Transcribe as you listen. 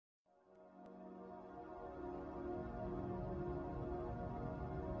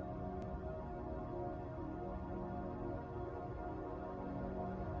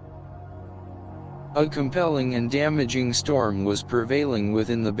A compelling and damaging storm was prevailing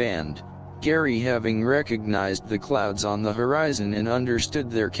within the band, Gary having recognized the clouds on the horizon and understood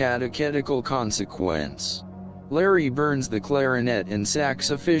their catechetical consequence. Larry Burns, the clarinet and sax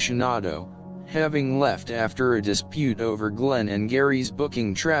aficionado, having left after a dispute over Glenn and Gary's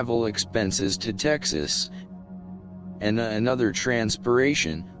booking travel expenses to Texas, and another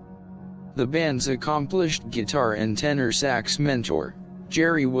transpiration. The band's accomplished guitar and tenor sax mentor,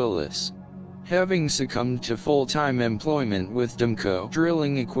 Jerry Willis, having succumbed to full-time employment with Demco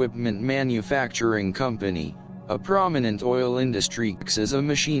Drilling Equipment Manufacturing Company, a prominent oil industry as a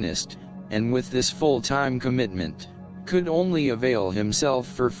machinist, and with this full-time commitment, could only avail himself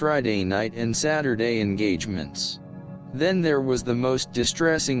for Friday night and Saturday engagements. Then there was the most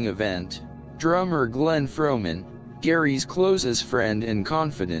distressing event. Drummer Glenn Froman, Gary's closest friend and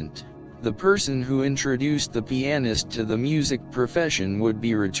confidant, the person who introduced the pianist to the music profession, would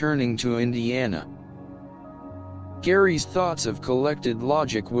be returning to Indiana. Gary's thoughts of collected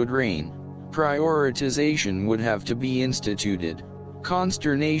logic would reign. Prioritization would have to be instituted.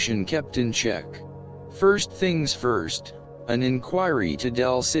 Consternation kept in check. First things first, an inquiry to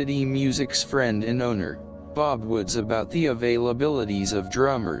Del City Music's friend and owner, Bob Woods, about the availabilities of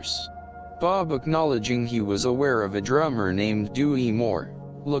drummers. Bob acknowledging he was aware of a drummer named Dewey Moore,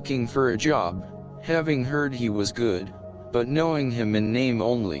 looking for a job, having heard he was good, but knowing him in name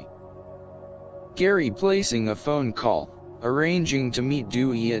only. Gary placing a phone call, arranging to meet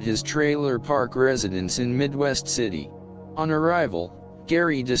Dewey at his trailer park residence in Midwest City. On arrival,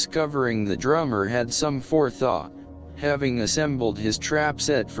 Gary discovering the drummer had some forethought, having assembled his trap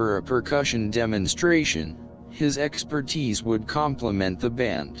set for a percussion demonstration. His expertise would complement the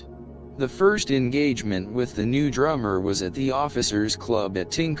band. The first engagement with the new drummer was at the Officers Club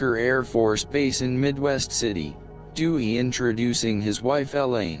at Tinker Air Force Base in Midwest City, Dewey introducing his wife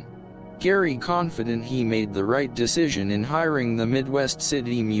Elaine. Gary confident he made the right decision in hiring the Midwest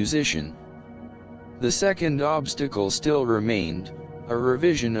City musician. The second obstacle still remained. A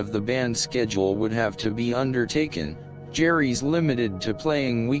revision of the band's schedule would have to be undertaken. Jerry's limited to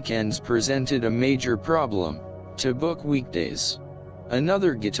playing weekends presented a major problem. To book weekdays,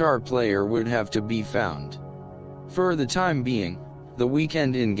 another guitar player would have to be found. For the time being, the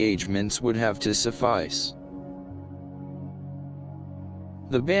weekend engagements would have to suffice.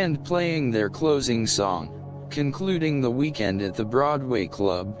 The band playing their closing song, concluding the weekend at the Broadway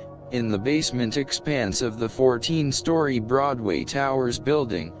Club, in the basement expanse of the 14-story Broadway Towers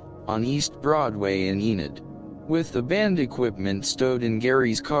building, on East Broadway in Enid. With the band equipment stowed in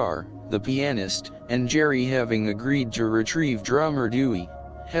Gary's car, the pianist and Jerry having agreed to retrieve drummer Dewey,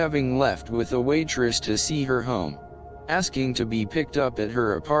 having left with a waitress to see her home, asking to be picked up at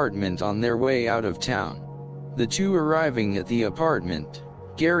her apartment on their way out of town. The two arriving at the apartment,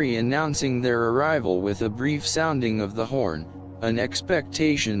 Gary announcing their arrival with a brief sounding of the horn, an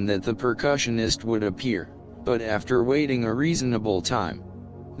expectation that the percussionist would appear, but after waiting a reasonable time,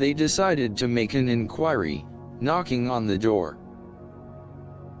 they decided to make an inquiry, knocking on the door.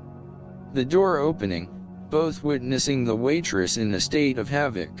 The door opening, both witnessing the waitress in a state of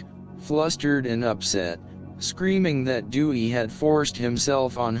havoc, flustered and upset, screaming that Dewey had forced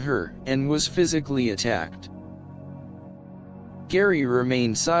himself on her and was physically attacked. Gary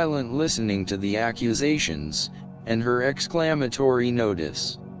remained silent, listening to the accusations and her exclamatory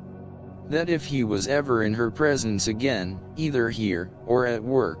notice that if he was ever in her presence again, either here or at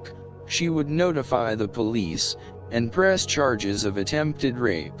work, she would notify the police and press charges of attempted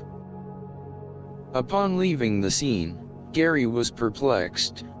rape. Upon leaving the scene, Gary was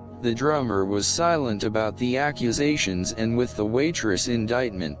perplexed. The drummer was silent about the accusations, and with the waitress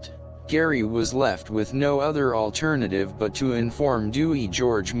indictment, Gary was left with no other alternative but to inform Dewey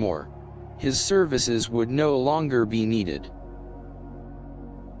George Moore his services would no longer be needed.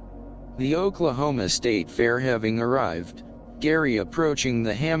 The Oklahoma State Fair having arrived, Gary approaching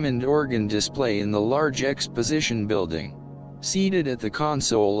the Hammond organ display in the large exposition building. Seated at the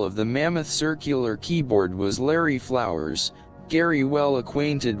console of the mammoth circular keyboard was Larry Flowers, Gary well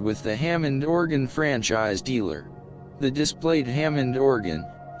acquainted with the Hammond organ franchise dealer. The displayed Hammond organ,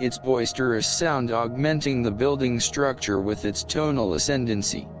 its boisterous sound augmenting the building structure with its tonal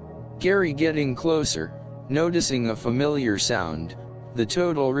ascendancy. Gary getting closer, noticing a familiar sound, the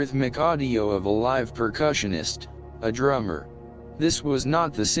total rhythmic audio of a live percussionist, a drummer. This was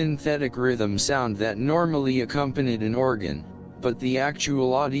not the synthetic rhythm sound that normally accompanied an organ, but the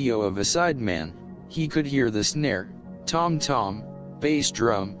actual audio of a sideman. He could hear the snare, tom-tom, bass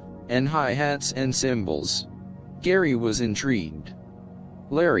drum, and hi-hats and cymbals. Gary was intrigued.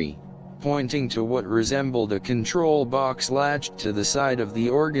 Larry, pointing to what resembled a control box latched to the side of the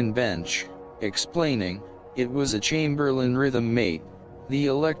organ bench, explaining, "It was a Chamberlin Rhythm Mate, the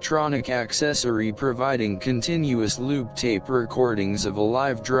electronic accessory providing continuous loop tape recordings of a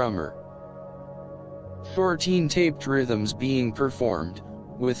live drummer. 14 taped rhythms being performed,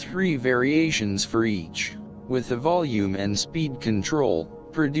 with 3 variations for each, with a volume and speed control,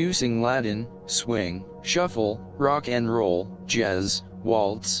 producing Latin, swing, shuffle, rock and roll, jazz,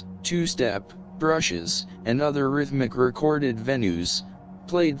 waltz, two-step, brushes, and other rhythmic recorded venues,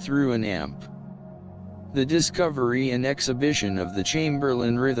 played through an amp." The discovery and exhibition of the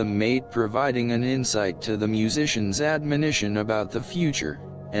Chamberlin Rhythm Mate providing an insight to the musician's admonition about the future,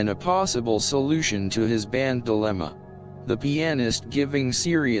 and a possible solution to his band dilemma. The pianist giving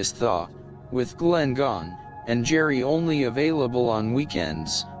serious thought, with Glenn gone, and Jerry only available on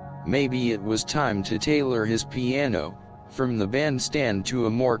weekends, maybe it was time to tailor his piano, from the bandstand to a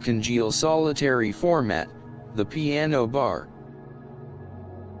more congenial solitary format, the piano bar.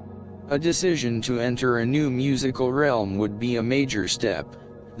 A decision to enter a new musical realm would be a major step,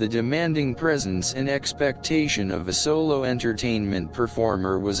 the demanding presence and expectation of a solo entertainment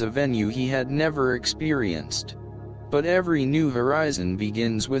performer was a venue he had never experienced. But every new horizon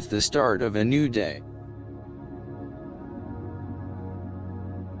begins with the start of a new day.